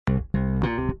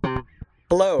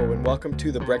Hello, and welcome to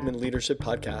the Bregman Leadership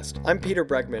Podcast. I'm Peter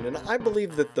Bregman, and I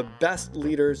believe that the best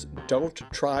leaders don't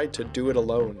try to do it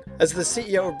alone. As the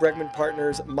CEO of Bregman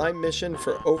Partners, my mission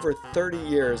for over 30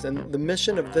 years and the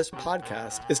mission of this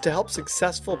podcast is to help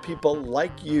successful people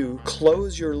like you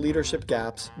close your leadership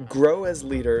gaps, grow as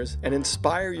leaders, and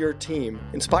inspire your team,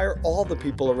 inspire all the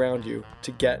people around you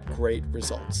to get great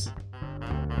results.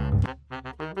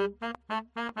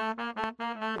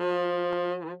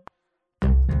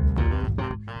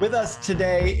 With us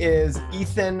today is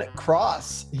Ethan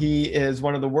Kross. He is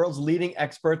one of the world's leading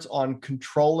experts on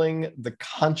controlling the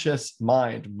conscious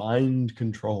mind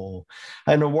control.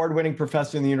 An award-winning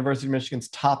professor in the University of Michigan's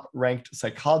top-ranked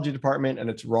psychology department and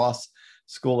its Ross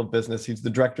School of Business. He's the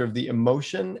director of the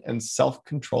Emotion and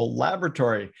Self-Control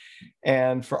Laboratory.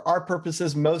 And for our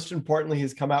purposes, most importantly,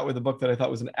 he's come out with a book that I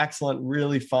thought was an excellent,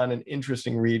 really fun and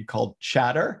interesting read called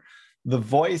Chatter: The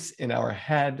Voice in Our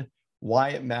Head, Why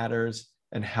It Matters,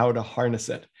 and How to Harness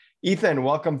It. Ethan,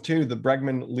 welcome to the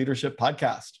Bregman Leadership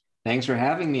Podcast. Thanks for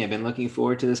having me. I've been looking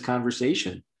forward to this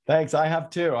conversation. Thanks. I have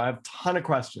too. I have a ton of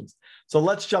questions. So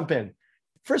let's jump in.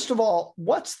 First of all,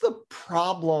 what's the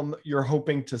problem you're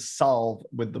hoping to solve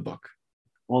with the book?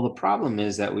 Well, the problem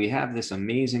is that we have this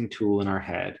amazing tool in our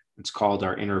head. It's called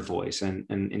our inner voice. And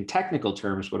in technical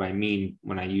terms, what I mean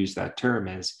when I use that term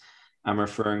is I'm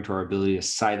referring to our ability to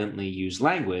silently use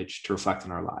language to reflect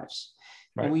on our lives.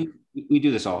 Right. And we do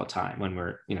this all the time when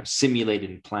we're,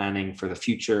 simulating and planning for the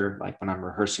future, like when I'm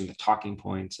rehearsing the talking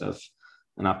points of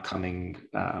an upcoming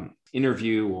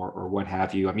interview or what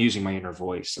have you. I'm using my inner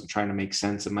voice. I'm trying to make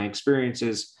sense of my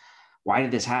experiences. Why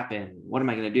did this happen? What am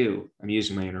I going to do? I'm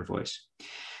using my inner voice.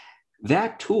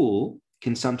 That tool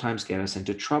can sometimes get us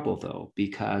into trouble, though,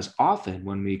 because often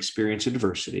when we experience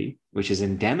adversity, which is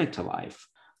endemic to life,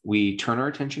 we turn our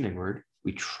attention inward.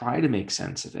 We try to make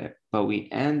sense of it, but we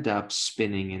end up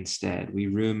spinning instead. We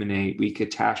ruminate, we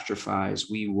catastrophize,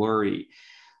 we worry.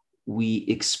 We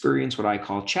experience what I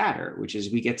call chatter, which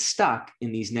is we get stuck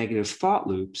in these negative thought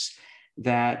loops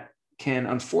that can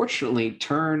unfortunately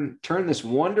turn this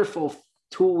wonderful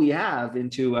tool we have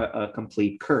into a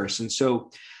complete curse. And so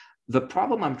the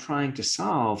problem I'm trying to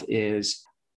solve is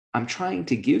I'm trying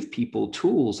to give people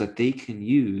tools that they can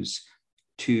use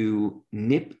to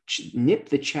nip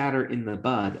the chatter in the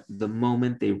bud the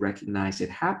moment they recognize it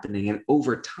happening. And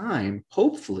over time,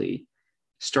 hopefully,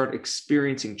 start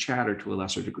experiencing chatter to a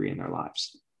lesser degree in their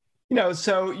lives.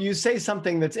 So you say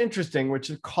something that's interesting,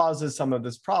 which causes some of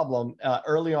this problem.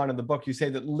 Early on in the book, you say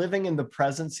that living in the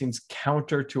present seems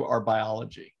counter to our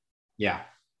biology. Yeah.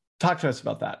 Talk to us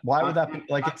about that. Why would that be?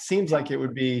 Like, it seems like it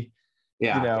would be,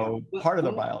 part of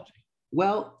the biology.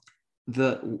 Well,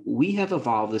 we have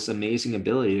evolved this amazing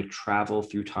ability to travel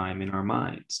through time in our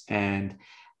minds. And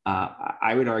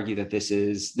I would argue that this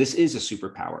is a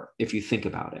superpower if you think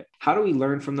about it. How do we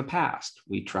learn from the past?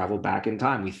 We travel back in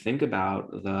time. We think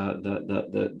about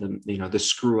the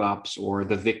screw ups or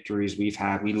the victories we've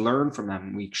had. We learn from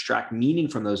them. We extract meaning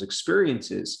from those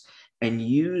experiences and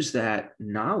use that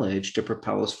knowledge to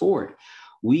propel us forward.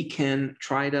 We can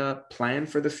try to plan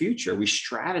for the future. We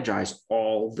strategize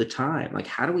all the time. Like,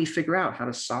 how do we figure out how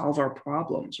to solve our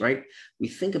problems, right? We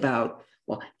think about,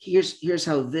 well, here's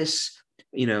how this,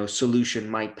 solution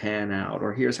might pan out,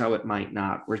 or here's how it might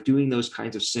not. We're doing those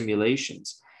kinds of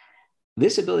simulations.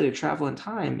 This ability to travel in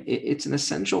time, it's an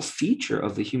essential feature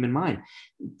of the human mind.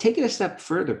 Take it a step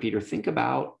further, Peter. Think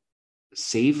about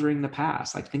savoring the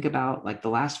past. Like, think about the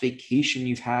last vacation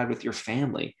you've had with your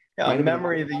family. Yeah, a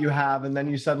memory that you have, and then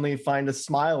you suddenly find a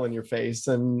smile in your face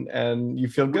and you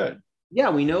feel good. Yeah,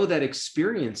 we know that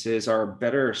experiences are a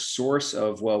better source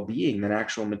of well-being than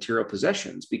actual material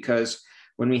possessions, because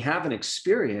when we have an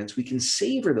experience, we can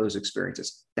savor those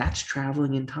experiences. That's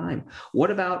traveling in time.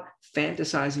 What about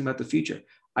fantasizing about the future?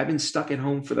 I've been stuck at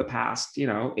home for the past,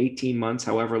 18 months,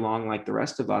 however long, like the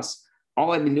rest of us.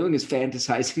 All I've been doing is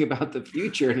fantasizing about the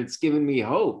future, and it's given me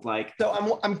hope.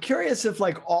 So I'm curious if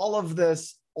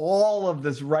all of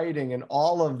this writing and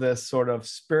all of this sort of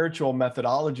spiritual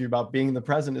methodology about being in the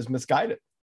present is misguided.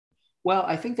 Well,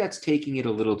 I think that's taking it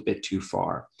a little bit too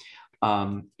far.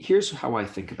 Here's how I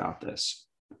think about this.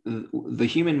 The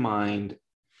human mind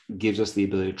gives us the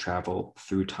ability to travel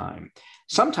through time.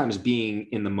 Sometimes being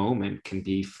in the moment can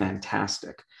be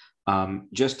fantastic,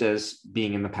 just as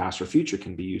being in the past or future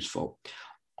can be useful.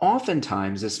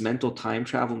 Oftentimes, this mental time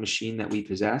travel machine that we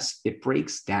possess, it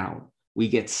breaks down. We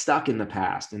get stuck in the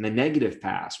past, in the negative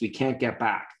past. We can't get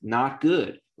back. Not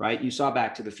good, right? You saw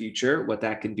Back to the Future, what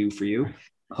that can do for you.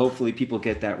 Hopefully people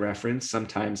get that reference.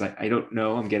 Sometimes I don't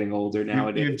know. I'm getting older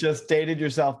nowadays. You've just dated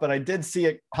yourself, but I did see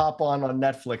it pop on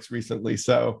Netflix recently.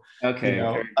 So, Okay.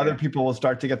 Very other good. people will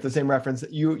start to get the same reference.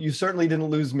 You certainly didn't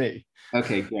lose me.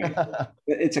 Okay, great.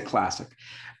 It's a classic.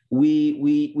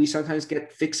 We sometimes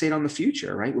get fixated on the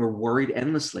future, right? We're worried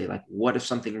endlessly. Like, what if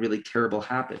something really terrible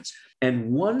happens?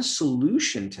 And one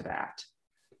solution to that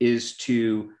is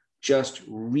to just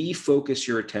refocus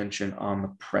your attention on the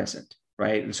present,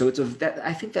 right? And so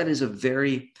I think that is a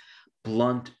very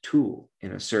blunt tool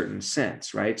in a certain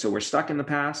sense, right? So we're stuck in the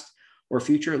past or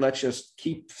future. Let's just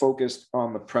keep focused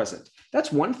on the present.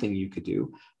 That's one thing you could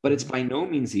do, but it's by no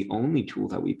means the only tool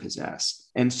that we possess.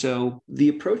 And so the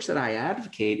approach that I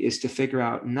advocate is to figure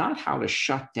out not how to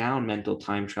shut down mental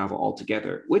time travel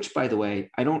altogether, which, by the way,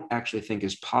 I don't actually think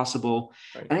is possible.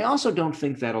 Right. And I also don't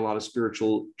think that a lot of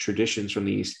spiritual traditions from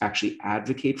the East actually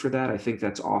advocate for that. I think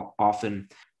that's often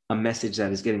a message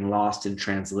that is getting lost in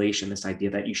translation, this idea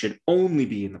that you should only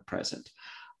be in the present.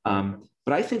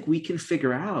 But I think we can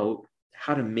figure out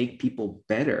how to make people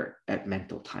better at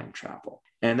mental time travel.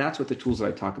 And that's what the tools that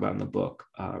I talk about in the book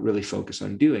really focus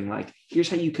on doing. Like, here's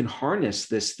how you can harness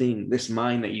this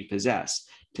mind that you possess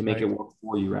to make it work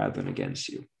for you rather than against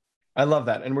you. I love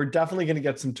that. And we're definitely going to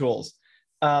get some tools.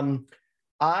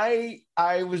 I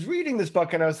was reading this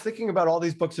book and I was thinking about all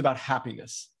these books about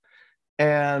happiness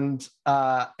and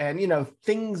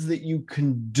things that you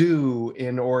can do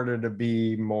in order to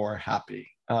be more happy.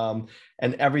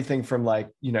 And everything from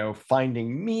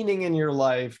finding meaning in your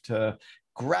life to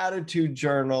gratitude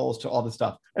journals to all this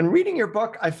stuff. And reading your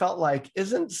book, I felt like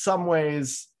isn't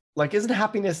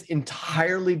happiness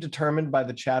entirely determined by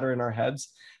the chatter in our heads?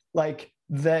 Like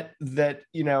that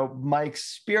my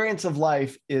experience of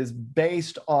life is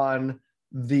based on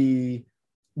the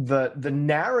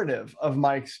narrative of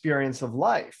my experience of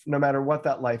life, no matter what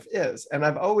that life is. And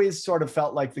I've always sort of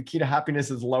felt like the key to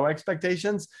happiness is low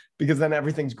expectations, because then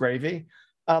everything's gravy.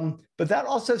 But that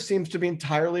also seems to be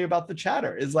entirely about the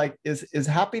chatter. Is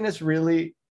happiness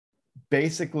really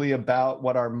basically about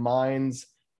what our minds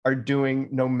are doing,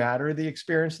 no matter the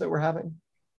experience that we're having?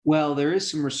 Well, there is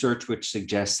some research which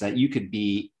suggests that you could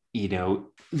be,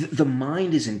 the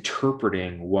mind is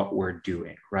interpreting what we're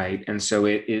doing, right? And so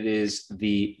it is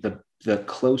the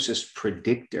closest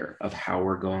predictor of how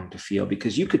we're going to feel,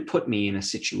 because you could put me in a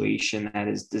situation that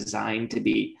is designed to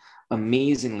be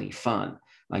amazingly fun.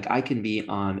 Like, I can be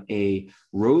on a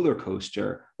roller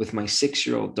coaster with my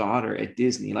 6-year-old daughter at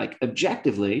Disney. Like,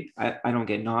 objectively, I don't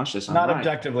get nauseous. Not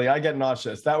objectively, I get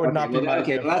nauseous. That would not be my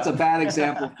okay. Well, that's a bad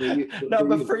example for you.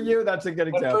 But for you, that's a good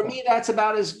example. But for me, that's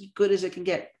about as good as it can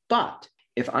get. But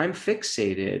if I'm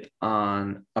fixated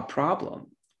on a problem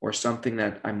or something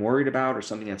that I'm worried about or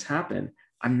something that's happened,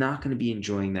 I'm not going to be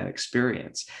enjoying that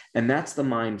experience. And that's the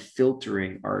mind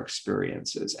filtering our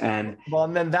experiences. And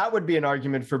then that would be an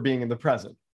argument for being in the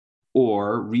present.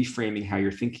 Or reframing how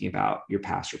you're thinking about your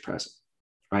past or present,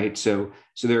 right? So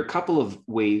there are a couple of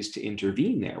ways to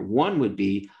intervene there. One would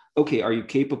be, okay, are you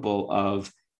capable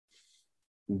of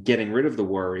getting rid of the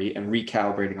worry and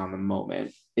recalibrating on the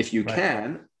moment? If you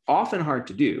can, often hard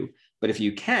to do, but if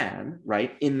you can,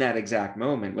 right, in that exact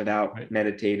moment without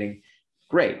meditating,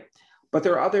 great. But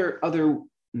there are other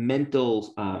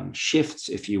mental shifts,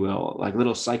 if you will, like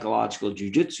little psychological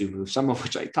jujitsu moves, some of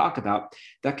which I talk about,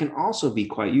 that can also be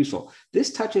quite useful.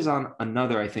 This touches on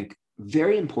another, I think,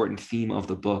 very important theme of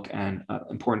the book and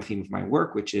important theme of my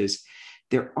work, which is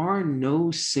there are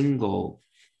no single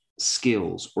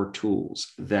skills or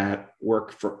tools that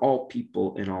work for all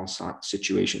people in all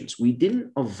situations. We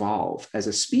didn't evolve as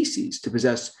a species to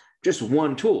possess just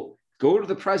one tool. Go to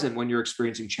the present when you're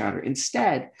experiencing chatter.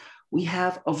 Instead, we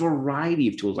have a variety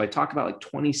of tools. I talk about like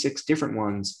 26 different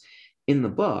ones in the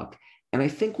book. And I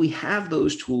think we have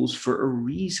those tools for a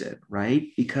reason, right?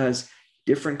 Because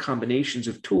different combinations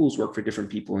of tools work for different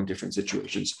people in different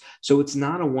situations. So it's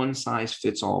not a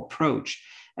one-size-fits-all approach.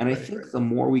 And I think the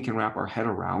more we can wrap our head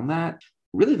around that,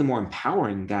 really the more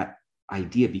empowering that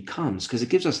idea becomes, because it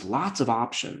gives us lots of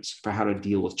options for how to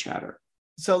deal with chatter.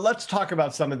 So let's talk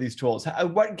about some of these tools.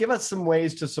 Give us some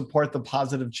ways to support the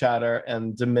positive chatter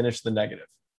and diminish the negative.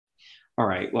 All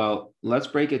right. Well, let's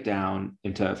break it down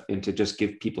into just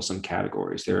give people some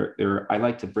categories. I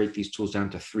like to break these tools down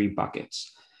to 3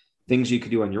 buckets. Things you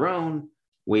could do on your own,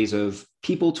 ways of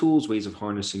people tools, ways of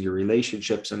harnessing your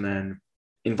relationships, and then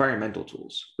environmental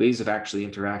tools, ways of actually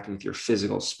interacting with your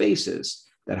physical spaces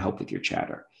that help with your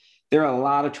chatter. There are a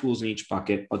lot of tools in each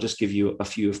bucket. I'll just give you a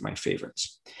few of my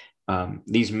favorites.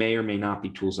 These may or may not be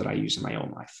tools that I use in my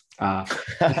own life.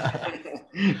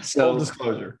 So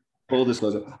full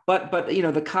disclosure. But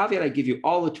the caveat I give you,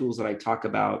 all the tools that I talk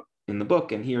about in the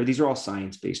book and here, these are all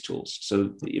science-based tools.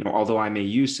 So, although I may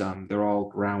use some, they're all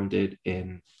grounded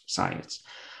in science.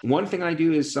 One thing I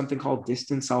do is something called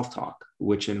distant self-talk,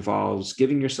 which involves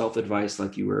giving yourself advice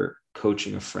like you were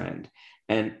coaching a friend,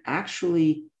 and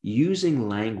actually using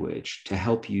language to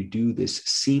help you do this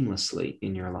seamlessly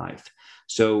in your life.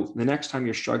 So the next time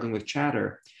you're struggling with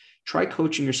chatter, try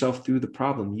coaching yourself through the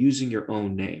problem using your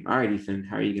own name. All right, Ethan,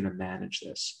 how are you going to manage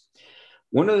this?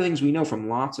 One of the things we know from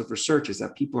lots of research is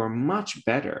that people are much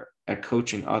better at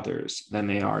coaching others than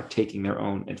they are taking their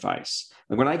own advice.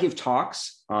 Like when I give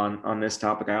talks on this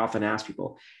topic, I often ask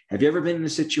people, have you ever been in a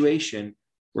situation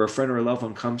where a friend or a loved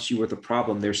one comes to you with a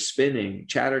problem, they're spinning,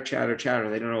 chatter, chatter, chatter,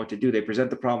 they don't know what to do, they present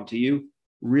the problem to you,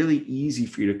 really easy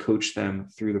for you to coach them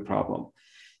through the problem.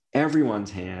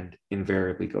 Everyone's hand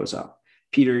invariably goes up.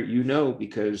 Peter,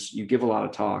 because you give a lot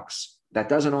of talks, that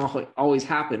doesn't always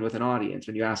happen with an audience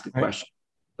when you ask a question.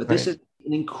 But this is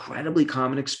an incredibly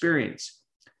common experience.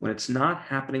 When it's not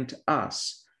happening to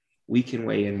us, we can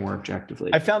weigh in more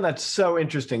objectively. I found that so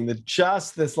interesting, that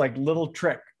just this like little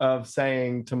trick of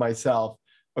saying to myself,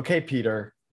 okay,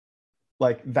 Peter,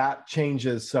 like that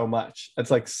changes so much. It's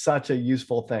like such a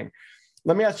useful thing.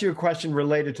 Let me ask you a question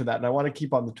related to that. And I want to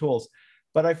keep on the tools.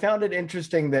 But I found it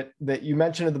interesting that you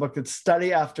mentioned in the book that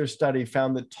study after study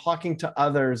found that talking to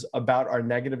others about our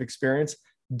negative experience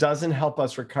doesn't help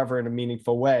us recover in a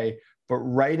meaningful way, but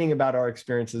writing about our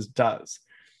experiences does.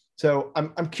 So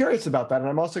I'm curious about that. And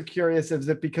I'm also curious, is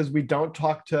it because we don't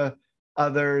talk to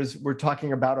others, we're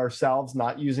talking about ourselves,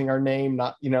 not using our name,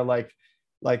 not,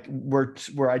 like we're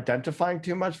identifying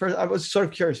too much? I was sort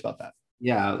of curious about that.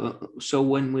 Yeah. So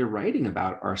when we're writing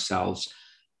about ourselves,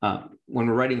 when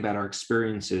we're writing about our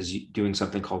experiences, doing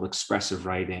something called expressive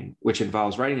writing, which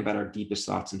involves writing about our deepest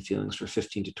thoughts and feelings for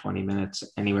 15 to 20 minutes,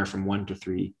 anywhere from 1 to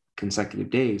 3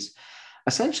 consecutive days,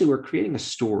 essentially we're creating a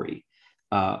story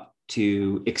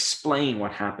to explain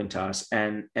what happened to us.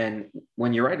 And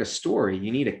when you write a story,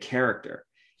 you need a character.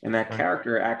 And that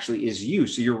character actually is you.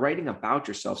 So you're writing about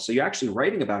yourself. So you're actually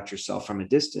writing about yourself from a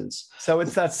distance. So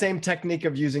it's that same technique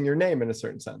of using your name in a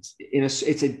certain sense.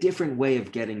 It's a different way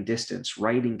of getting distance.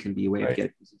 Writing can be a way of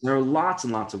getting distance. There are lots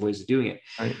and lots of ways of doing it.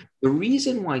 Right. The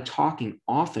reason why talking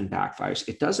often backfires,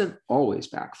 it doesn't always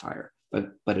backfire,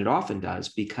 but it often does,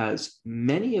 because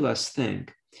many of us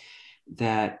think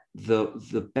that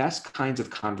the best kinds of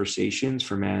conversations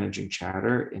for managing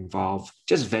chatter involve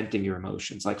just venting your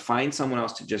emotions, like find someone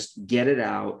else to just get it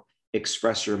out,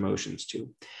 express your emotions to.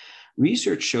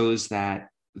 Research shows that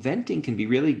venting can be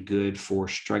really good for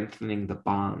strengthening the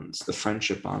bonds, the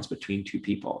friendship bonds between two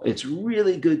people. It's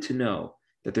really good to know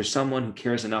that there's someone who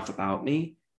cares enough about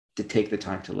me to take the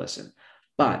time to listen.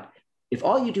 But if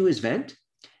all you do is vent,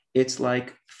 it's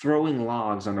like throwing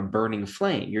logs on a burning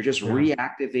flame. You're just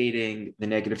reactivating the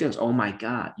negative feelings. Oh my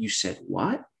God, you said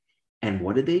what? And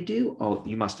what did they do? Oh,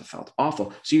 you must have felt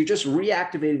awful. So you're just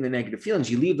reactivating the negative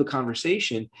feelings. You leave the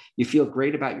conversation, you feel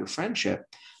great about your friendship,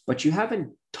 but you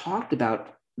haven't talked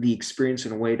about the experience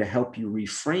in a way to help you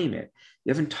reframe it. You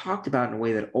haven't talked about it in a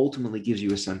way that ultimately gives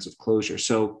you a sense of closure.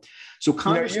 So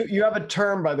you have a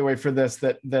term, by the way, for this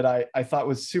that I thought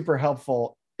was super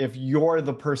helpful if you're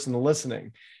the person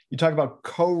listening. You talk about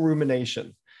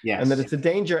co-rumination. Yes. And that it's a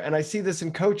danger. And I see this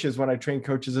in coaches when I train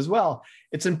coaches as well.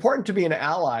 It's important to be an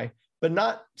ally, but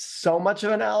not so much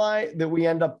of an ally that we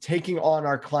end up taking on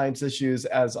our clients' issues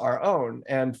as our own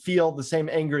and feel the same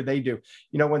anger they do.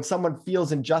 When someone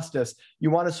feels injustice,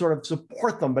 you want to sort of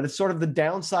support them, but it's sort of the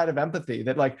downside of empathy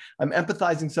that, like, I'm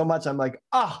empathizing so much. I'm like,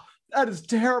 that is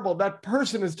terrible. That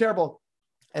person is terrible.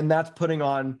 And that's putting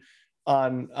on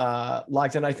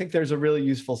likes. And I think there's a really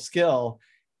useful skill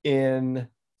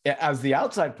as the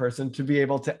outside person to be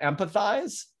able to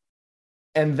empathize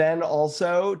and then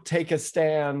also take a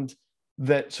stand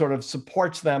that sort of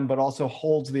supports them, but also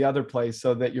holds the other place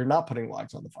so that you're not putting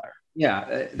logs on the fire.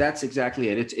 Yeah, that's exactly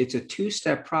it. It's a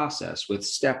two-step process, with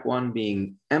step one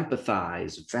being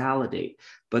empathize, validate,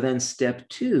 but then step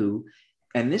two,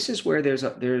 and this is where there's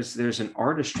an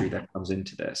artistry that comes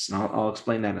into this, and I'll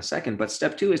explain that in a second. But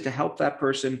step two is to help that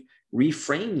person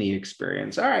reframe the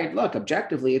experience. All right, look,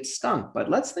 objectively it stunk, but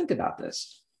let's think about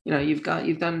this. You've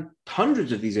done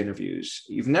hundreds of these interviews.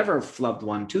 You've never flubbed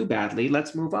one too badly.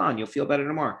 Let's move on. You'll feel better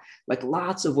tomorrow. Like,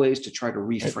 lots of ways to try to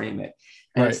reframe it.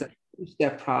 And it's that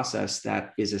two-step process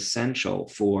that is essential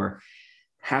for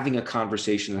having a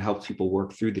conversation that helps people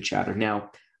work through the chatter.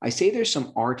 Now, I say there's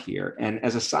some art here. And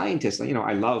as a scientist,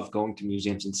 I love going to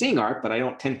museums and seeing art, but I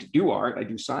don't tend to do art. I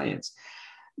do science.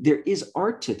 There is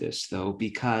art to this, though,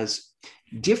 because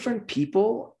different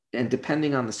people, and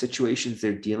depending on the situations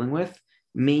they're dealing with,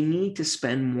 may need to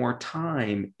spend more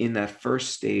time in that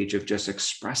first stage of just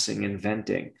expressing and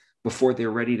venting before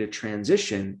they're ready to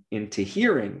transition into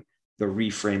hearing the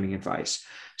reframing advice.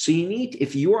 So you need,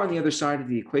 if you're on the other side of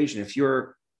the equation, if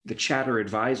you're the chatter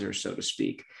advisor, so to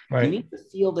speak, Right. you need to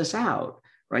feel this out,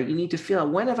 right? You need to feel,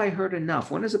 when have I heard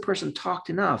enough? When has a person talked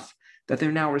enough that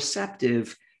they're now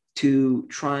receptive to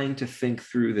trying to think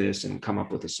through this and come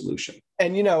up with a solution?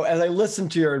 And, as I listen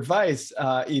to your advice,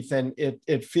 Ethan,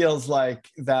 it feels like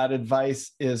that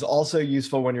advice is also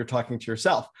useful when you're talking to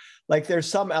yourself. Like there's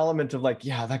some element of like,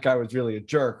 yeah, that guy was really a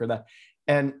jerk or that.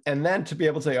 And then to be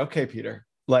able to say, okay, Peter,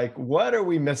 like, what are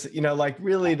we missing? Like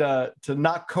really to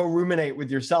not co-ruminate with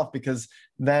yourself, because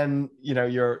then,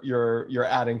 you're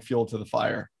adding fuel to the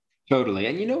fire. Totally.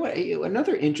 And you know what?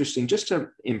 Another interesting, just to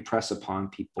impress upon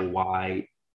people why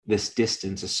this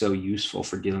distance is so useful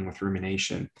for dealing with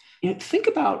rumination. Think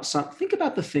about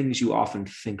the things you often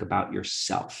think about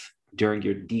yourself during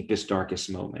your deepest, darkest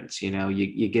moments.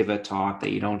 You give a talk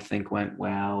that you don't think went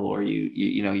well, or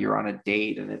you're on a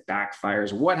date and it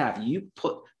backfires. What have you?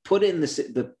 Put in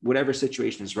the whatever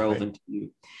situation is relevant to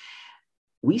you.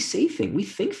 We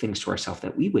think things to ourselves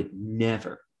that we would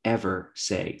never ever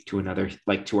say to another,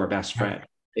 like to our best friend,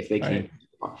 if they came.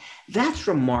 That's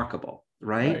remarkable.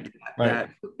 Right.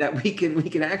 That we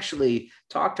can actually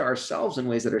talk to ourselves in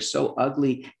ways that are so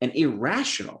ugly and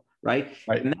irrational. Right.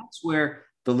 And that's where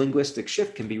the linguistic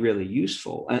shift can be really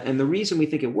useful. And the reason we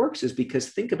think it works is because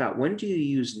think about, when do you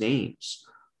use names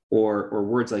or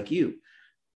words like you?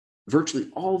 Virtually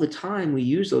all the time we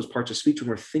use those parts of speech when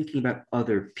we're thinking about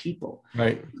other people.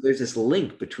 Right. There's this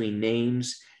link between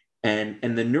names and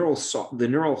the neural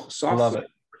software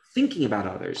thinking about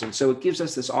others. And so it gives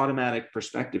us this automatic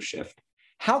perspective shift.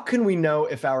 How can we know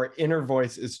if our inner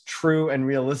voice is true and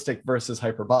realistic versus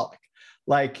hyperbolic?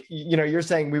 Like, you're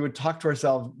saying we would talk to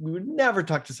ourselves, we would never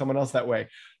talk to someone else that way,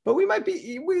 but we might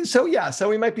be, so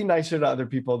we might be nicer to other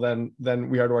people than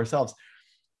we are to ourselves.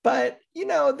 But,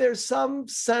 there's some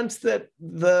sense that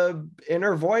the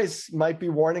inner voice might be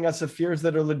warning us of fears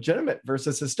that are legitimate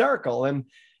versus hysterical. And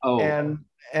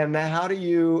how do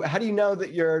you know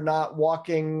that you're not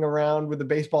walking around with a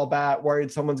baseball bat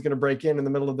worried someone's going to break in the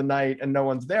middle of the night and no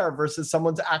one's there, versus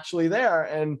someone's actually there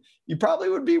and you probably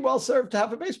would be well served to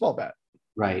have a baseball bat?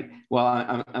 Right.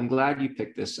 Well, I'm glad you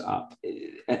picked this up,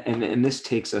 and this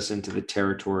takes us into the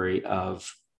territory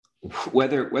of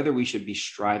whether we should be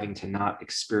striving to not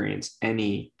experience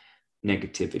any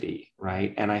negativity,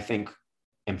 right? And I think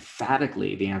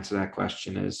emphatically the answer to that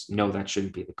question is no, that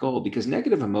shouldn't be the goal, because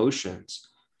negative emotions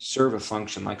serve a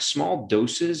function. Like small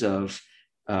doses of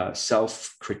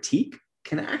self-critique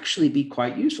can actually be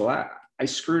quite useful. I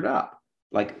screwed up.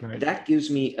 That gives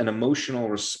me an emotional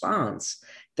response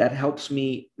that helps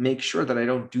me make sure that I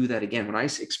don't do that again. When I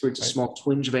experience a small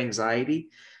twinge of anxiety,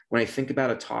 when I think about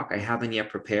a talk I haven't yet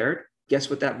prepared, guess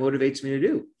what that motivates me to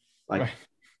do?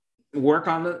 Work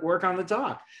on the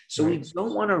talk. So we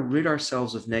don't want to rid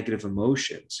ourselves of negative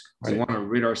emotions. We want to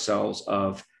rid ourselves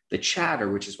of the chatter,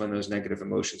 which is when those negative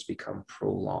emotions become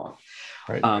prolonged.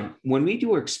 When we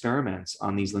do experiments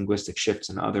on these linguistic shifts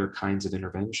and other kinds of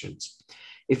interventions,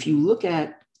 if you look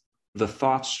at the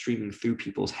thoughts streaming through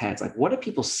people's heads, like what do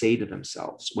people say to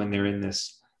themselves when they're in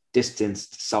this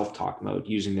distanced self-talk mode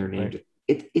using their name?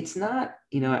 It's not,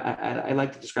 I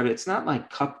like to describe it, it's not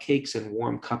like cupcakes and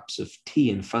warm cups of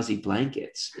tea and fuzzy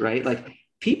blankets, right? Like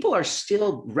people are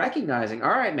still recognizing, all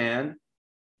right, man,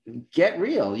 get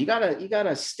real. You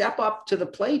gotta step up to the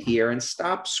plate here and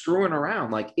stop screwing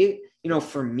around. Like it,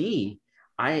 for me,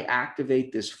 I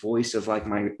activate this voice of like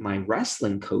my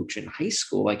wrestling coach in high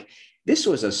school. Like this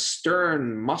was a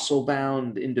stern,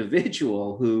 muscle-bound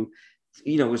individual who,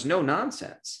 was no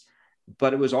nonsense,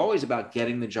 but it was always about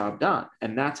getting the job done.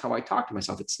 And that's how I talk to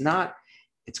myself. It's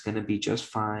going to be just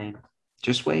fine.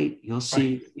 Just wait, you'll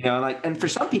see, and for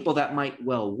some people that might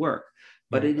well work,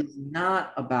 but it is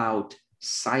not about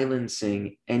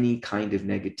silencing any kind of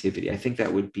negativity. I think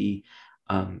that would be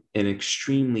an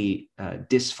extremely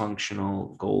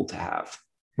dysfunctional goal to have.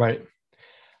 Right.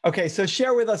 Okay, so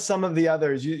share with us some of the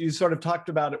others. You sort of talked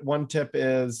about it. One tip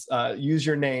is use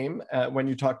your name when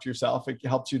you talk to yourself. It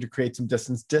helps you to create some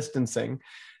distancing.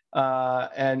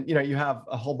 And you have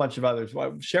a whole bunch of others.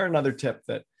 Well, share another tip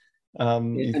that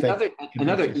you think.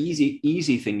 Another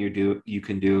easy thing you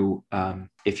can do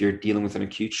if you're dealing with an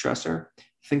acute stressor.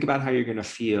 Think about how you're going to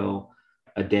feel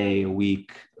a day, a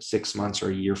week, 6 months, or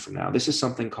a year from now. This is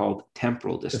something called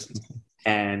temporal distance.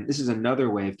 And this is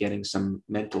another way of getting some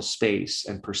mental space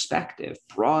and perspective,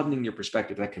 broadening your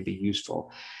perspective that can be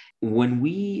useful. when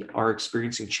we are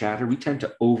experiencing chatter, we tend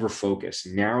to over-focus,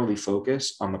 narrowly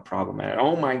focus on the problem. And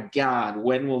oh my God,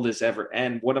 when will this ever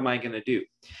end? What am I going to do?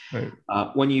 Right.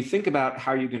 When you think about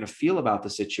how you're going to feel about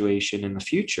the situation in the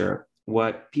future,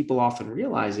 what people often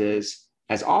realize is,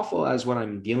 as awful as what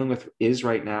I'm dealing with is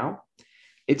right now,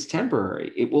 it's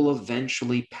temporary. It will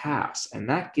eventually pass. And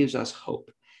that gives us hope.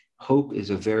 Hope is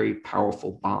a very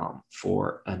powerful bomb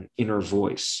for an inner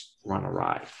voice run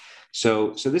awry.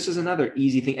 So this is another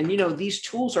easy thing. And, these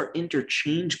tools are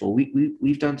interchangeable.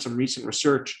 We've done some recent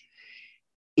research.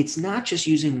 It's not just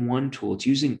using one tool, it's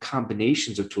using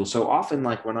combinations of tools. So often,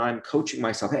 like when I'm coaching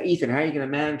myself, hey, Ethan, how are you going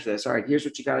to manage this? All right, here's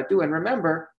what you got to do. And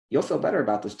remember, you'll feel better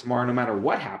about this tomorrow, no matter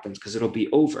what happens, because it'll be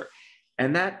over.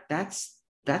 And that's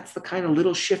the kind of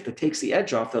little shift that takes the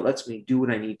edge off, that lets me do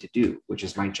what I need to do, which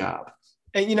is my job.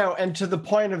 And, and to the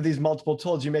point of these multiple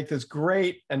tools, you make this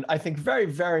great, and I think very,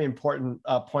 very important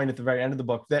point at the very end of the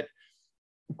book, that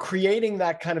creating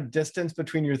that kind of distance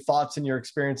between your thoughts and your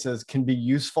experiences can be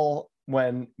useful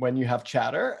when you have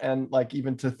chatter, and like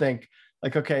even to think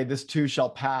like, okay, this too shall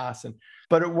pass.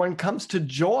 But when it comes to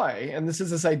joy, and this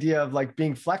is this idea of like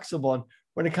being flexible, and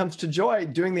when it comes to joy,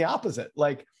 doing the opposite,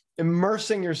 like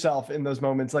immersing yourself in those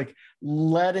moments, like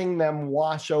letting them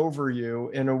wash over you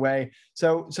in a way.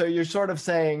 So you're sort of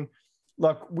saying,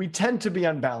 look, we tend to be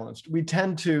unbalanced. We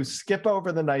tend to skip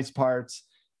over the nice parts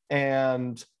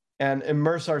and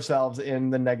immerse ourselves in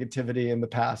the negativity and the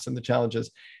past and the challenges.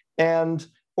 And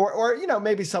or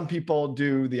maybe some people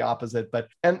do the opposite, but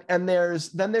and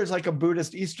there's like a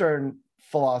Buddhist Eastern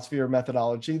philosophy or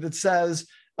methodology that says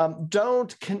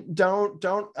don't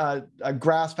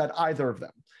grasp at either of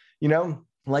them.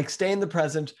 Like stay in the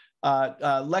present,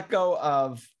 let go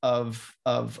of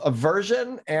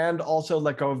aversion, and also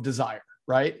let go of desire,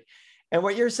 right? And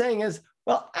what you're saying is,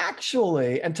 well,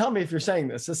 actually, and tell me if you're saying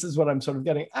this is what I'm sort of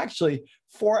getting, actually,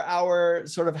 for our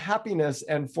sort of happiness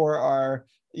and for our,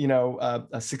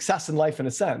 success in life in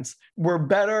a sense, we're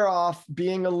better off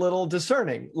being a little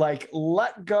discerning, like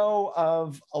let go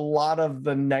of a lot of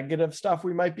the negative stuff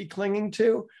we might be clinging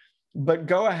to, but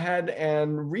go ahead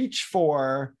and reach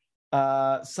for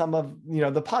some of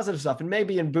the positive stuff. And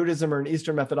maybe in Buddhism or in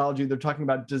Eastern methodology, they're talking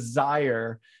about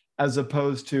desire as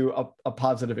opposed to a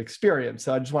positive experience.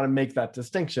 So I just want to make that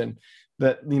distinction,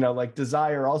 that like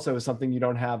desire also is something you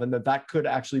don't have, and that could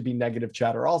actually be negative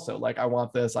chatter also. Like, I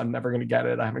want this, I'm never going to get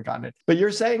it, I haven't gotten it. But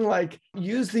you're saying like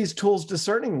use these tools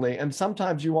discerningly, and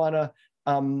sometimes you want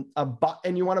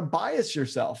to bias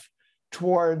yourself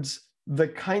towards the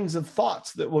kinds of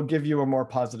thoughts that will give you a more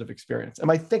positive experience. Am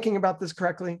I thinking about this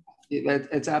correctly?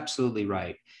 It's absolutely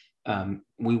right.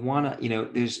 We want to,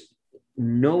 there's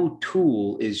no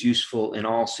tool is useful in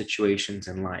all situations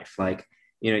in life. Like,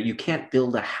 you can't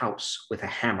build a house with a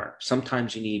hammer.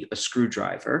 Sometimes you need a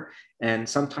screwdriver, and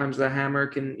sometimes the hammer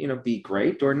can, be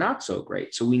great or not so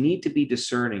great. So we need to be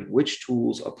discerning which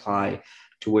tools apply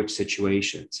to which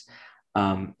situations.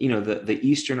 The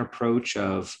Eastern approach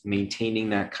of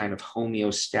maintaining that kind of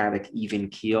homeostatic, even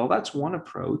keel, that's one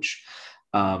approach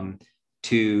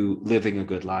to living a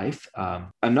good life.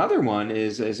 Another one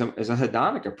is a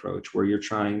hedonic approach, where you're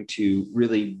trying to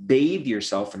really bathe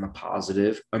yourself in the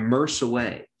positive, immerse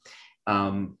away,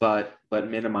 but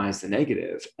minimize the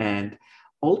negative. And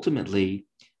ultimately,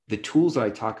 the tools that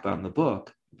I talk about in the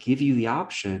book give you the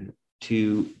option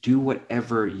to do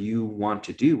whatever you want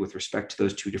to do with respect to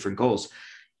those two different goals.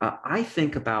 I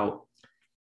think about,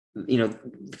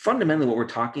 fundamentally what we're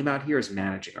talking about here is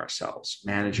managing ourselves,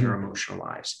 managing our emotional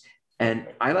lives. And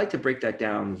I like to break that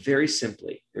down very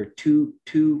simply. There are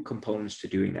two components to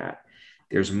doing that.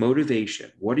 There's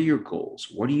motivation. What are your goals?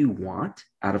 What do you want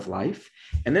out of life?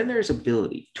 And then there's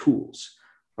ability, tools.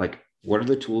 Like, what are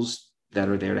the tools that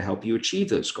are there to help you achieve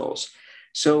those goals?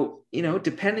 So,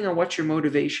 depending on what your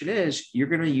motivation is, you're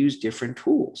going to use different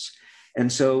tools.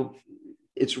 And so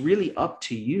it's really up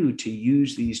to you to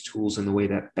use these tools in the way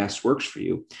that best works for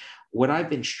you. What I've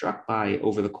been struck by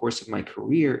over the course of my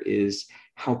career is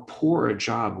how poor a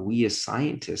job we as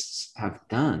scientists have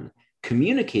done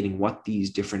communicating what these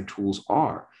different tools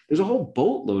are. There's a whole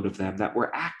boatload of them that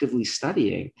we're actively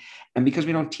studying. And because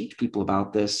we don't teach people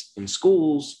about this in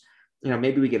schools,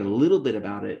 maybe we get a little bit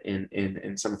about it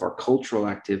in some of our cultural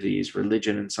activities,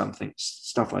 religion and something,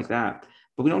 stuff like that,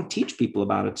 but we don't teach people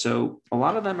about it. So a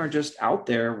lot of them are just out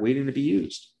there waiting to be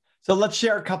used. So let's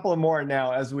share a couple of more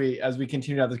now as we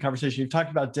continue to have this conversation. You've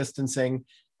talked about distancing.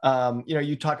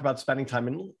 You talk about spending time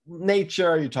in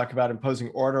nature. You talk about imposing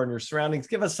order on your surroundings.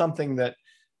 Give us something that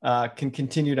can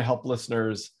continue to help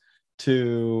listeners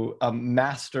to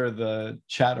master the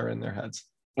chatter in their heads.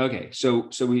 Okay,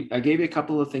 I gave you a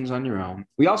couple of things on your own.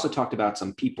 We also talked about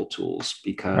some people tools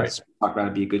Right. because we talked about how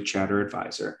to be a good chatter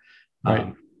advisor.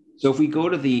 Right. So if we go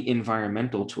to the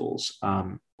environmental tools,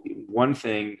 one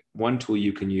tool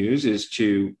you can use is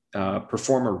to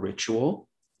perform a ritual,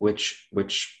 which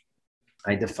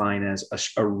I define as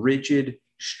a rigid,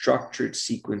 structured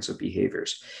sequence of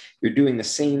behaviors. You're doing the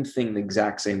same thing the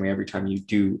exact same way every time you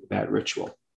do that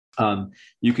ritual.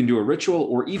 You can do a ritual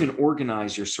or even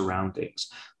organize your surroundings.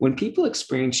 When people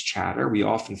experience chatter, we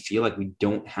often feel like we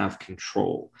don't have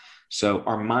control. So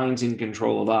our mind's in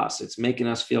control of us. It's making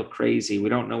us feel crazy. We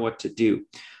don't know what to do.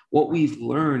 What we've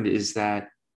learned is that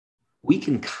we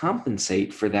can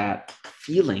compensate for that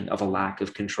feeling of a lack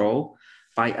of control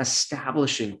by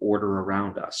establishing order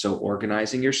around us. So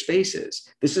organizing your spaces.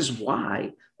 This is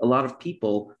why a lot of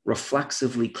people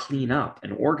reflexively clean up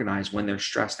and organize when they're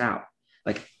stressed out.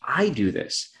 Like I do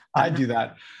this. I do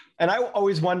that. And I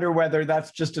always wonder whether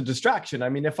that's just a distraction. I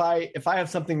mean, if I have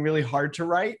something really hard to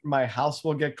write, my house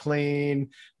will get clean.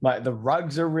 The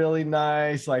rugs are really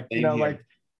nice. Like, you know, like,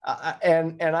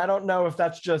 and I don't know if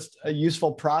that's just a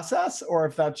useful process or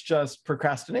if that's just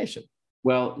procrastination.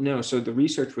 Well, no. So the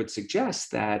research would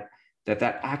suggest that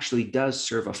actually does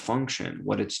serve a function.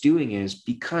 What it's doing is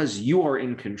because you are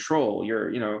in control,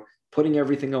 you're, putting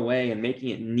everything away and making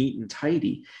it neat and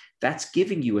tidy. That's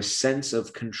giving you a sense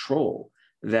of control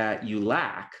that you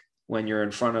lack when you're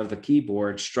in front of the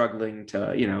keyboard struggling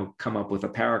to, come up with a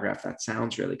paragraph that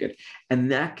sounds really good.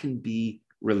 And that can be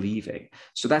relieving.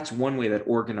 So that's one way that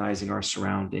organizing our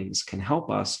surroundings can help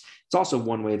us. It's also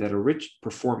one way that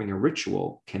performing a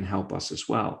ritual can help us as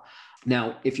well.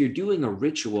 Now, if you're doing a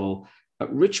ritual,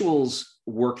 rituals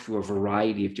work through a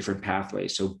variety of different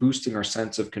pathways. So boosting our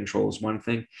sense of control is one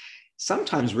thing.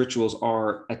 Sometimes rituals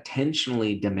are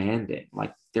attentionally demanding,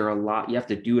 like they're a lot, you have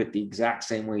to do it the exact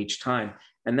same way each time.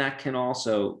 And that can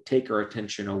also take our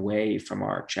attention away from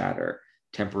our chatter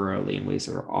temporarily in ways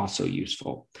that are also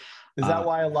useful. Is that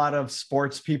why a lot of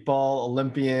sports people,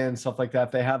 Olympians, stuff like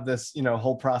that, they have this,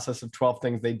 whole process of 12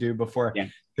 things they do before,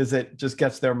 because it just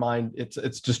gets their mind,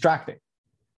 it's distracting.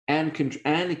 And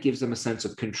it gives them a sense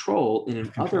of control in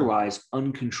an otherwise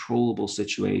uncontrollable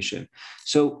situation.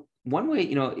 So one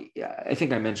way, I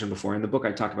think I mentioned before in the book,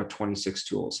 I talked about 26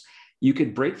 tools. You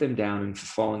could break them down and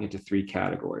falling into 3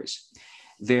 categories.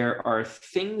 There are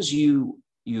things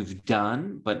you've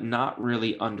done, but not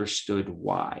really understood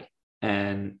why.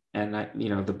 And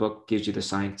the book gives you the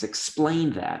science to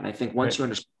explain that. And I think once you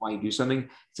understand why you do something,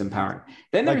 it's empowering.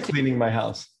 Then like cleaning my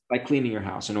house. Like cleaning your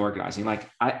house and organizing. Like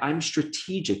I'm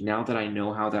strategic now that I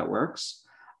know how that works.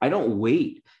 I don't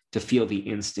wait to feel the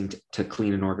instinct to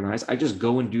clean and organize. I just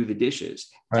go and do the dishes.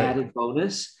 Right. Added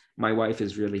bonus, my wife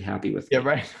is really happy with me. Yeah,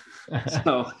 right.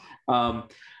 So,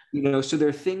 so there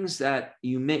are things that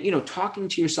you may, talking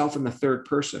to yourself in the third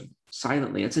person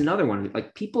silently. It's another one.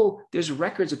 Like there's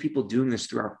records of people doing this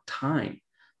throughout time.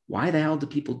 Why the hell do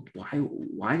people,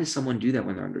 why does someone do that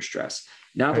when they're under stress?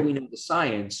 Now that we know the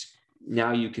science,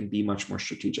 now you can be much more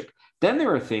strategic. Then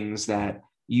there are things that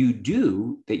you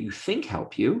do that you think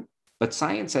help you, but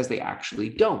science says they actually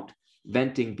don't.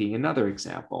 Venting being another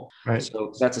example. Right.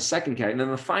 So that's a second category. And then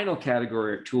the final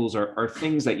category of tools are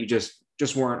things that you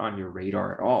just weren't on your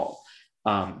radar at all,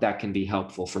 that can be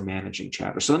helpful for managing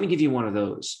chatter. So let me give you one of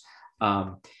those.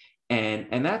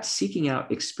 And that's seeking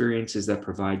out experiences that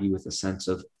provide you with a sense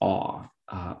of awe.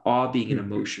 Awe being an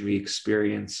emotion we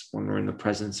experience when we're in the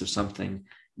presence of something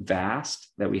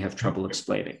vast that we have trouble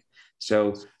explaining.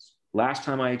 So last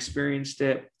time I experienced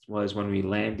it was when we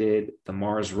landed the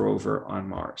Mars rover on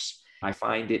Mars. I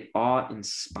find it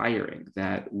awe-inspiring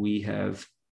that we have,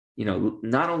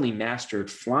 not only mastered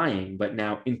flying, but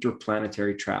now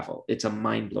interplanetary travel. It's a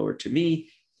mind blower to me.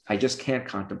 I just can't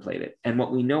contemplate it. And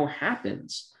what we know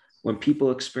happens when people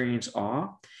experience awe,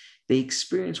 they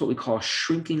experience what we call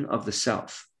shrinking of the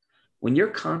self. When you're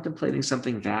contemplating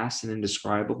something vast and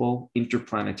indescribable,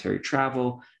 interplanetary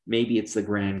travel, maybe it's the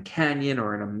Grand Canyon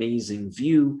or an amazing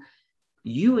view,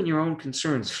 you and your own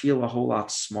concerns feel a whole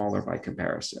lot smaller by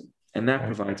comparison. And that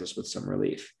provides us with some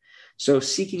relief. So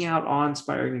seeking out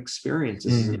awe-inspiring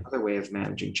experiences is another way of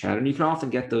managing chatter. And you can often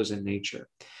get those in nature.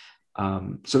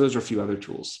 So those are a few other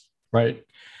tools. Right.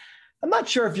 I'm not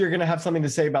sure if you're going to have something to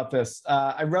say about this.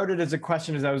 I wrote it as a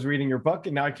question as I was reading your book,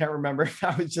 and now I can't remember if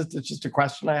it's just a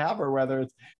question I have or whether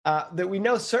it's that we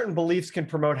know certain beliefs can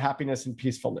promote happiness and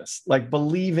peacefulness, like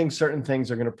believing certain things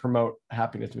are going to promote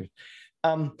happiness.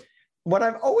 What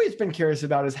I've always been curious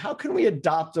about is how can we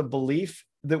adopt a belief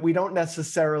that we don't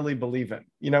necessarily believe in?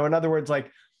 In other words,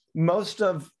 like most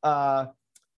of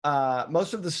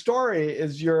most of the story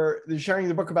is you're sharing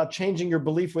the book about changing your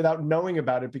belief without knowing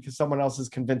about it because someone else has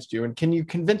convinced you. And can you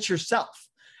convince yourself?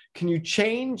 Can you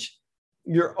change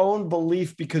your own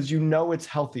belief because you know it's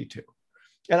healthy to?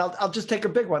 And I'll just take a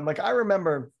big one. Like I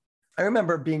remember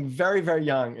being very, very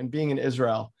young and being in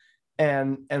Israel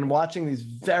and watching these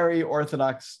very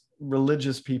Orthodox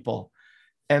religious people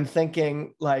and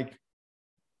thinking like,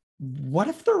 what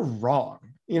if they're wrong?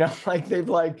 Like they've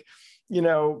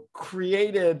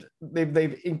created,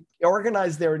 they've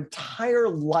organized their entire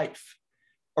life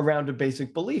around a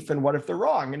basic belief. And what if they're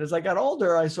wrong? And as I got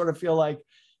older, I sort of feel like,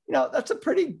 that's a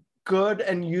pretty good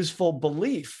and useful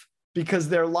belief because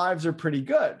their lives are pretty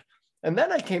good. And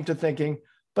then I came to thinking,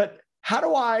 but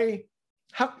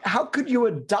how could you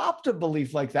adopt a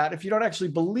belief like that if you don't actually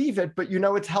believe it, but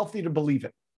it's healthy to believe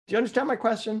it? Do you understand my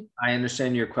question? I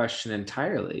understand your question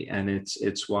entirely. And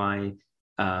it's why,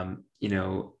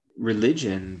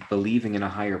 religion, believing in a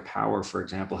higher power, for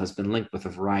example, has been linked with a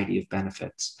variety of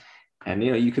benefits. And,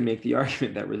 you can make the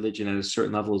argument that religion at a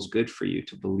certain level is good for you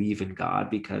to believe in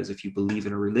God, because if you believe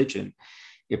in a religion,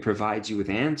 it provides you with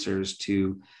answers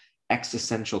to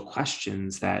existential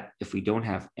questions that, if we don't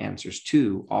have answers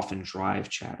to, often drive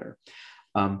chatter.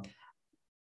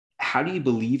 How do you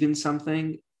believe in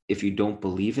something if you don't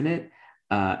believe in it?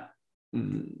 I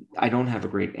don't have a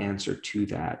great answer to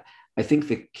that. I think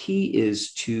the key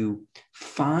is to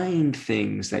find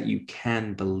things that you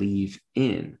can believe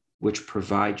in, which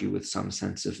provide you with some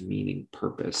sense of meaning,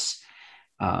 purpose,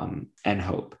 and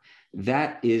hope.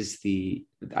 I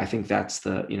think that's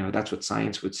what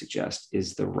science would suggest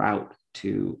is the route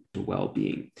to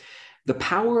well-being. The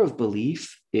power of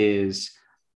belief is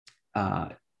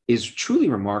truly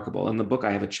remarkable. In the book,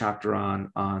 I have a chapter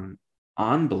on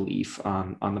belief,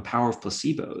 on the power of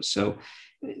placebos. So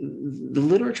the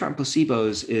literature on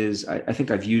placebos is, I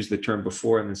think I've used the term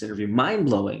before in this interview,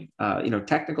 mind-blowing,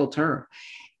 technical term.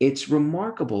 It's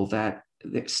remarkable that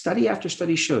study after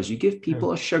study shows you give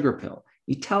people a sugar pill.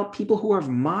 You tell people who have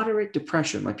moderate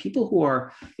depression, like people who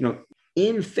are,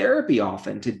 in therapy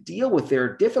often to deal with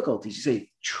their difficulties, you say,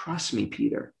 trust me,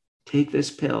 Peter, take this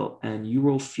pill and you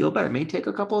will feel better. It may take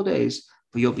a couple of days,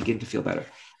 but you'll begin to feel better.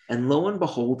 And lo and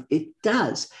behold, it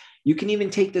does. You can even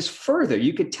take this further.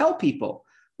 You could tell people,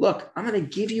 look, I'm going to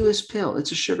give you this pill.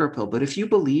 It's a sugar pill. But if you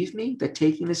believe me that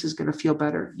taking this is going to feel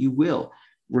better, you will.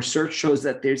 Research shows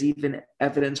that there's even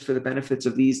evidence for the benefits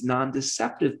of these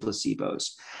non-deceptive placebos.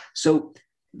 So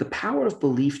the power of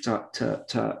belief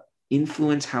to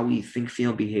influence how we think,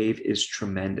 feel, behave is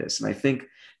tremendous. And I think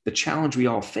the challenge we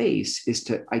all face is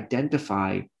to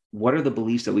identify what are the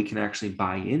beliefs that we can actually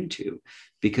buy into.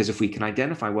 Because if we can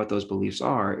identify what those beliefs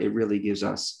are, it really gives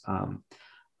us,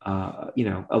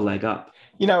 a leg up.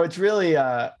 It's really,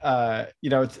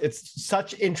 it's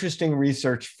such interesting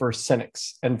research for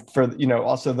cynics and for,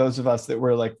 also those of us that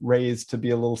were like raised to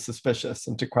be a little suspicious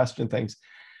and to question things,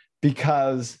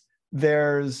 because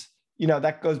there's,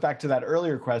 that goes back to that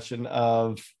earlier question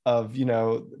of,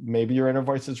 maybe your inner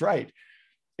voice is right.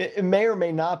 It may or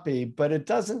may not be, but it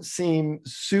doesn't seem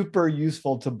super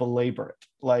useful to belabor it,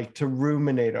 like to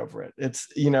ruminate over it. It's,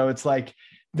 it's like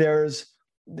there's,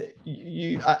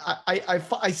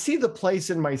 I see the place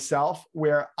in myself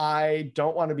where I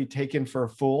don't want to be taken for a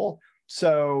fool.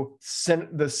 So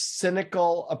the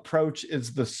cynical approach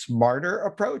is the smarter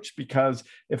approach, because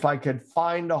if I could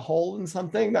find a hole in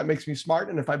something, that makes me smart.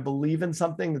 And if I believe in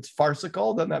something that's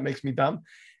farcical, then that makes me dumb.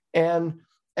 And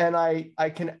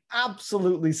I can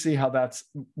absolutely see how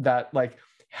that like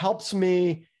helps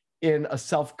me in a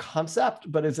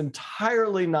self-concept, but is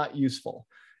entirely not useful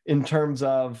in terms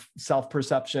of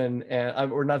self-perception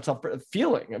or not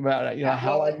feeling about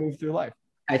how I move through life.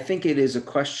 I think it is a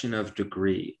question of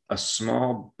degree. A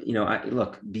small,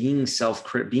 being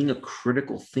a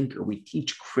critical thinker. We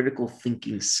teach critical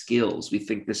thinking skills. We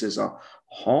think this is a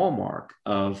hallmark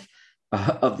of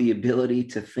the ability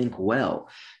to think well.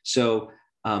 So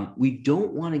we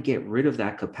don't want to get rid of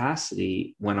that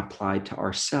capacity when applied to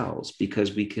ourselves,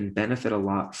 because we can benefit a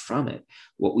lot from it.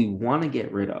 What we want to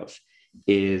get rid of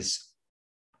is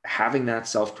having that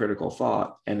self-critical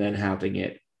thought and then having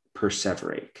it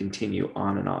perseverate, continue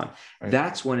on and on. Right.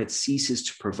 That's when it ceases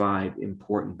to provide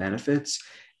important benefits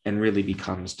and really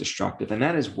becomes destructive. And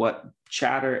that is what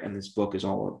Chatter and this book is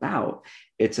all about.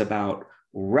 It's about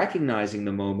recognizing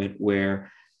the moment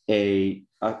where a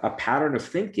pattern of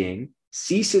thinking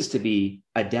ceases to be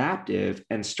adaptive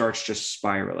and starts just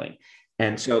spiraling.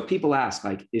 And so people ask,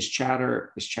 like, is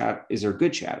there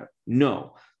good chatter?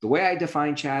 No. The way I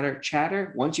define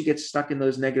chatter, once you get stuck in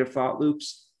those negative thought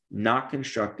loops, not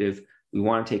constructive. We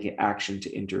want to take action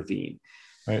to intervene.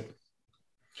 Right.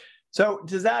 So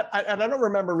does that, and I don't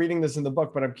remember reading this in the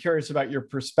book, but I'm curious about your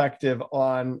perspective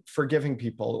on forgiving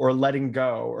people or letting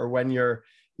go, or when you're,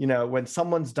 when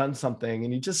someone's done something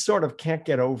and you just sort of can't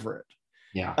get over it.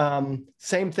 Yeah.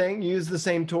 Same thing, use the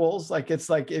same tools. Like, it's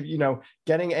like, if,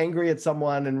 getting angry at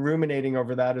someone and ruminating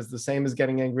over that is the same as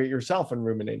getting angry at yourself and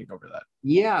ruminating over that.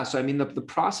 Yeah. So, I mean, the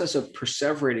process of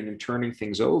perseverating and turning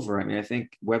things over, I mean, I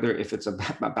think if it's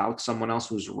about someone else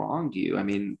who's wronged you, I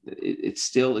mean, it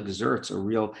still exerts a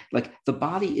real, like, the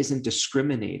body isn't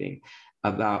discriminating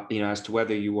about, as to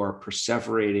whether you are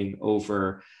perseverating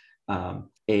over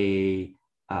a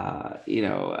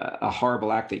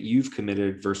horrible act that you've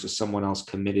committed versus someone else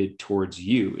committed towards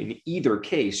you. In either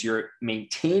case, you're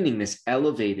maintaining this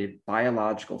elevated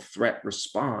biological threat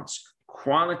response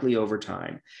chronically over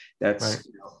time. That's right.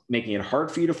 Making it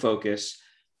hard for you to focus,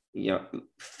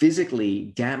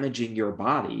 physically damaging your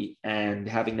body and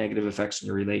having negative effects in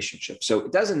your relationship. So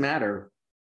it doesn't matter,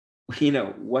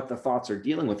 what the thoughts are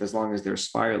dealing with, as long as they're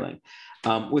spiraling.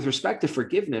 With respect to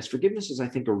forgiveness is, I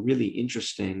think, a really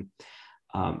interesting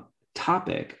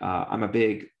topic. I'm a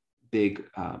big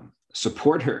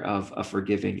supporter of a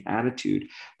forgiving attitude,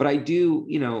 but I do,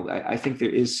 I think there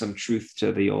is some truth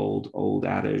to the old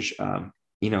adage,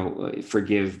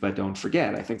 forgive but don't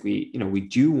forget. I think we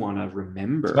do want to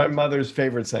remember. It's my mother's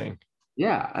favorite saying.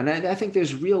 Yeah, and I think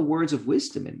there's real words of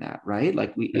wisdom in that, right?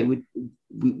 Like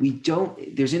we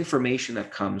don't. There's information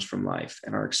that comes from life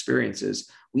and our experiences.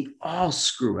 We all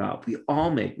screw up. We all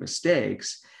make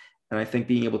mistakes. And I think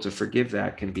being able to forgive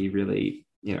that can be really,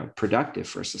 productive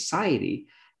for society.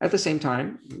 At the same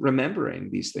time, remembering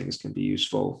these things can be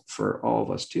useful for all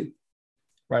of us too.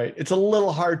 Right. It's a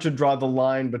little hard to draw the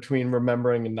line between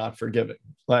remembering and not forgiving.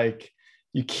 Like,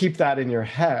 you keep that in your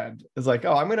head. It's like,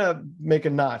 oh, I'm going to make a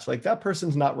notch. Like, that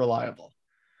person's not reliable.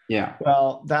 Yeah.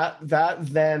 Well, that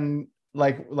then,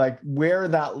 like where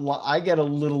that I get a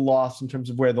little lost in terms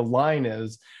of where the line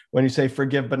is when you say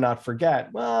forgive but not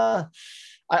forget. Well,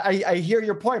 I hear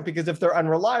your point, because if they're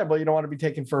unreliable, you don't want to be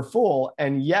taken for a fool.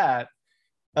 And yet,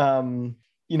 deciding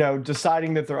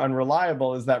that they're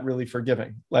unreliable, is that really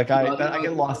forgiving? Like, I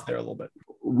get lost there a little bit.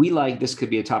 This could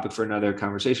be a topic for another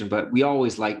conversation, but we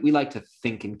like to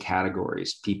think in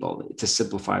categories, people, to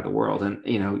simplify the world.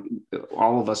 And,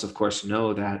 all of us, of course,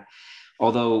 know that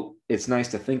although it's nice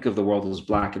to think of the world as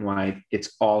black and white,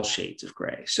 it's all shades of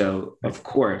gray. So, of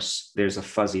course, there's a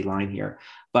fuzzy line here.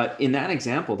 But in that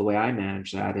example, the way I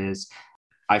manage that is,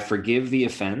 I forgive the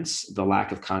offense, the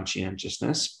lack of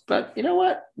conscientiousness. But you know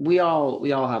what? We all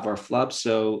have our flubs.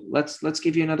 So let's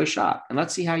give you another shot, and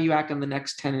let's see how you act on the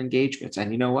next 10 engagements.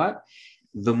 And you know what?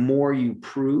 The more you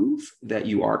prove that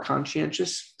you are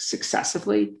conscientious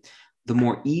successively, the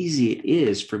more easy it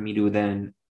is for me to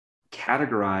then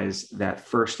categorize that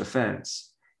first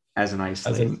offense as an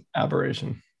isolated, as an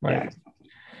aberration. Right.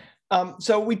 Yeah.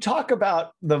 So we talk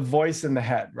about the voice in the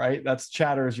head, right? That's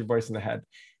chatter is your voice in the head.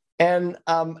 And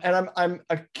I'm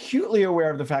acutely aware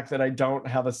of the fact that I don't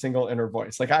have a single inner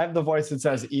voice. Like, I have the voice that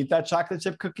says, eat that chocolate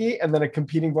chip cookie, and then a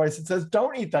competing voice that says,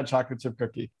 don't eat that chocolate chip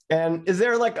cookie. And is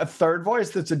there like a third voice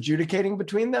that's adjudicating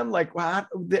between them? Like, what?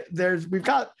 We've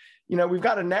got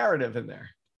a narrative in there.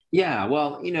 Yeah.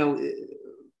 Well,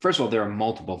 first of all, there are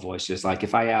multiple voices. Like,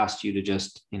 if I asked you to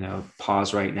just,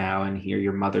 pause right now and hear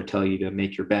your mother tell you to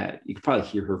make your bed, you could probably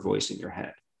hear her voice in your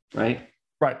head, right?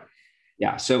 Right.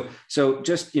 Yeah. So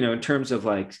just, in terms of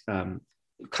like,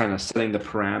 kind of setting the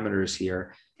parameters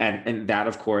here, and that,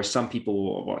 of course, some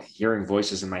people hearing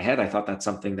voices in my head, I thought that's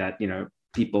something that,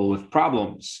 people with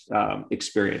problems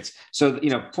experience. So,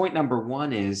 point number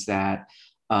one is that,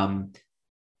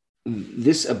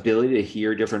 this ability to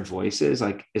hear different voices,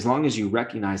 like, as long as you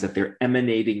recognize that they're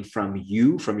emanating from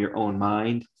you, from your own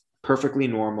mind, perfectly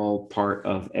normal part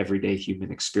of everyday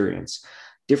human experience.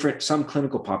 Some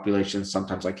clinical populations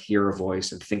sometimes like hear a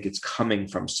voice and think it's coming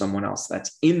from someone else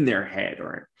that's in their head,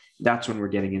 or that's when we're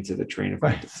getting into the train of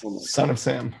right. Son of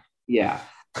Sam. Yeah.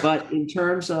 But in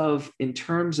terms of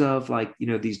like,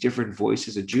 these different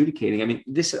voices adjudicating, I mean,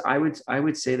 I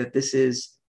would say that this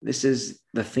is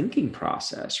the thinking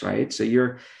process, right? So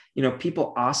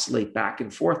people oscillate back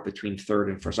and forth between third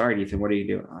and first. All right, Ethan, what are you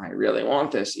doing? I really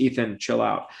want this. Ethan, chill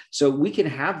out. So we can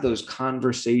have those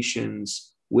conversations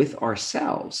with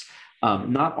ourselves.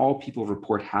 Not all people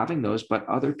report having those, but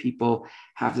other people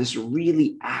have this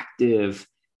really active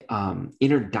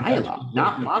inner dialogue,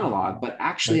 not monologue, but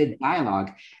actually a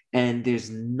dialogue. And there's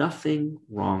nothing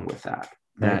wrong with that.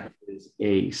 That is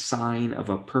a sign of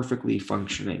a perfectly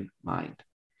functioning mind.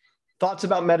 Thoughts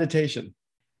about meditation?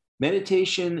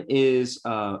 Meditation is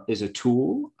a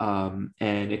tool,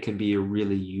 and it can be a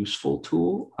really useful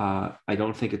tool. I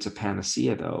don't think it's a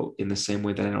panacea, though, in the same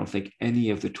way that I don't think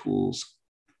any of the tools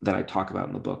that I talk about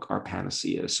in the book are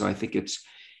panaceas. So I think it's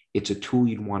a tool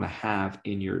you'd want to have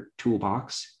in your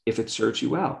toolbox if it serves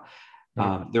you well.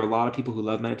 Right. There are a lot of people who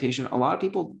love meditation. A lot of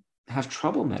people have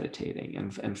trouble meditating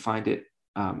and find it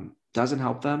doesn't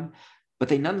help them, but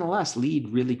they nonetheless lead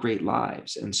really great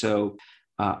lives. And so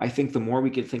I think the more we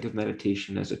can think of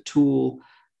meditation as a tool,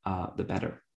 the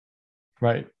better.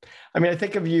 Right. I mean, I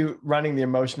think of you running the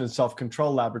Emotion and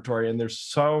Self-Control Laboratory, and there's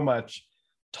so much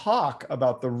talk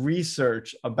about the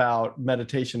research about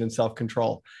meditation and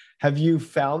self-control. Have you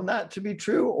found that to be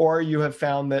true? Or you have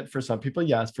found that for some people,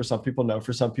 yes, for some people, no,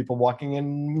 for some people, walking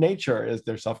in nature is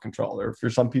their self-control, or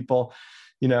for some people,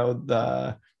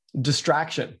 the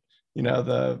distraction,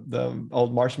 the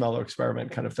old marshmallow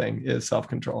experiment kind of thing is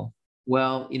self-control?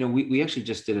 Well, we actually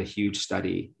just did a huge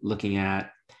study looking at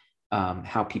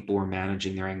how people were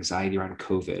managing their anxiety around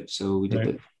COVID. So we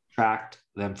did tracked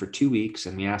them for 2 weeks,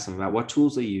 and we asked them about what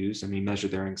tools they use, and we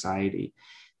measured their anxiety.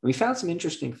 And we found some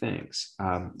interesting things.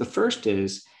 The first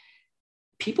is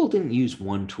people didn't use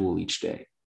one tool each day.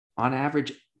 On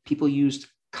average, people used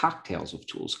cocktails of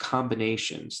tools,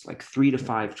 combinations, like 3 to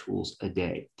 5 tools a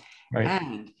day. Right.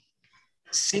 And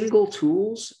single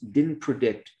tools didn't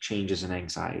predict changes in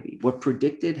anxiety. What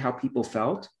predicted how people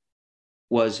felt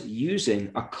was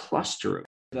using a cluster of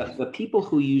the people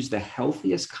who use the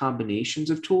healthiest combinations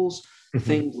of tools,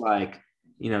 things like,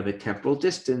 the temporal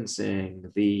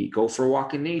distancing, the go for a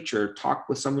walk in nature, talk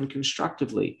with someone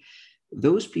constructively.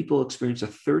 Those people experience a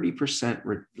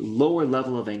 30% lower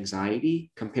level of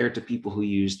anxiety compared to people who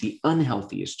use the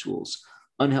unhealthiest tools.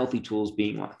 Unhealthy tools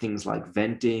being things like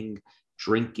venting,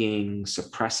 drinking,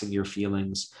 suppressing your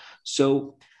feelings.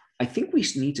 So I think we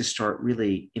need to start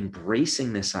really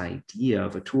embracing this idea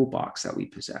of a toolbox that we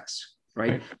possess,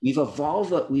 right? We've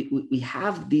evolved, we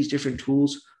have these different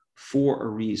tools for a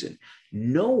reason.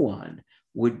 No one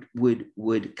would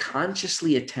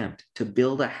consciously attempt to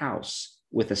build a house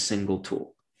with a single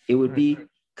tool. It would be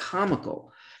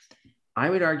comical.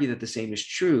 I would argue that the same is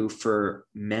true for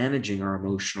managing our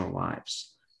emotional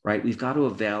lives, right? We've got to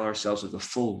avail ourselves of the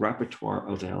full repertoire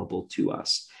available to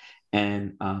us.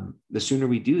 And the sooner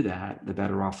we do that, the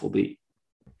better off we'll be.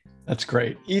 That's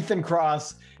great. Ethan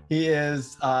Kross, he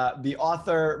is the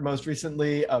author most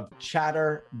recently of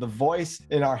Chatter, The Voice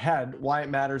in Our Head, Why It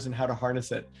Matters and How to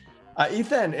Harness It.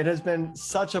 Ethan, it has been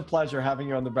such a pleasure having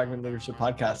you on the Bregman Leadership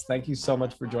Podcast. Thank you so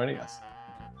much for joining us.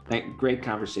 Great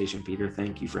conversation, Peter.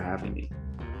 Thank you for having me.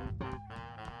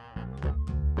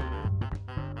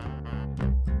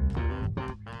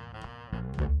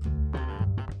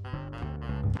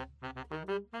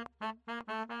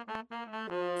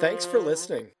 Thanks for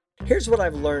listening. Here's what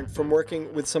I've learned from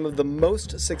working with some of the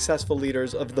most successful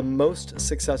leaders of the most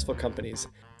successful companies.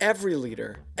 Every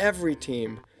leader, every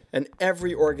team, and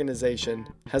every organization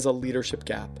has a leadership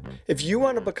gap. If you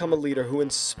want to become a leader who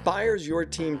inspires your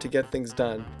team to get things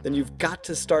done, then you've got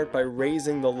to start by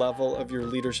raising the level of your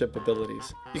leadership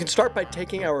abilities. You can start by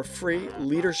taking our free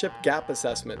leadership gap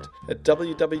assessment at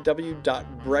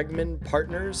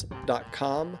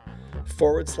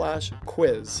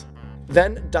www.bregmanpartners.com/quiz.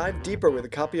 Then dive deeper with a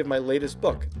copy of my latest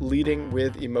book, Leading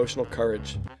with Emotional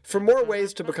Courage. For more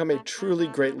ways to become a truly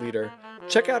great leader,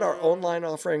 check out our online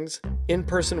offerings,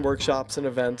 in-person workshops and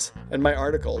events, and my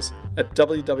articles at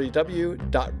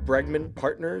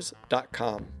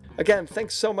www.bregmanpartners.com. Again,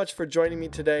 thanks so much for joining me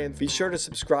today, and be sure to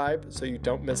subscribe so you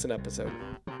don't miss an episode.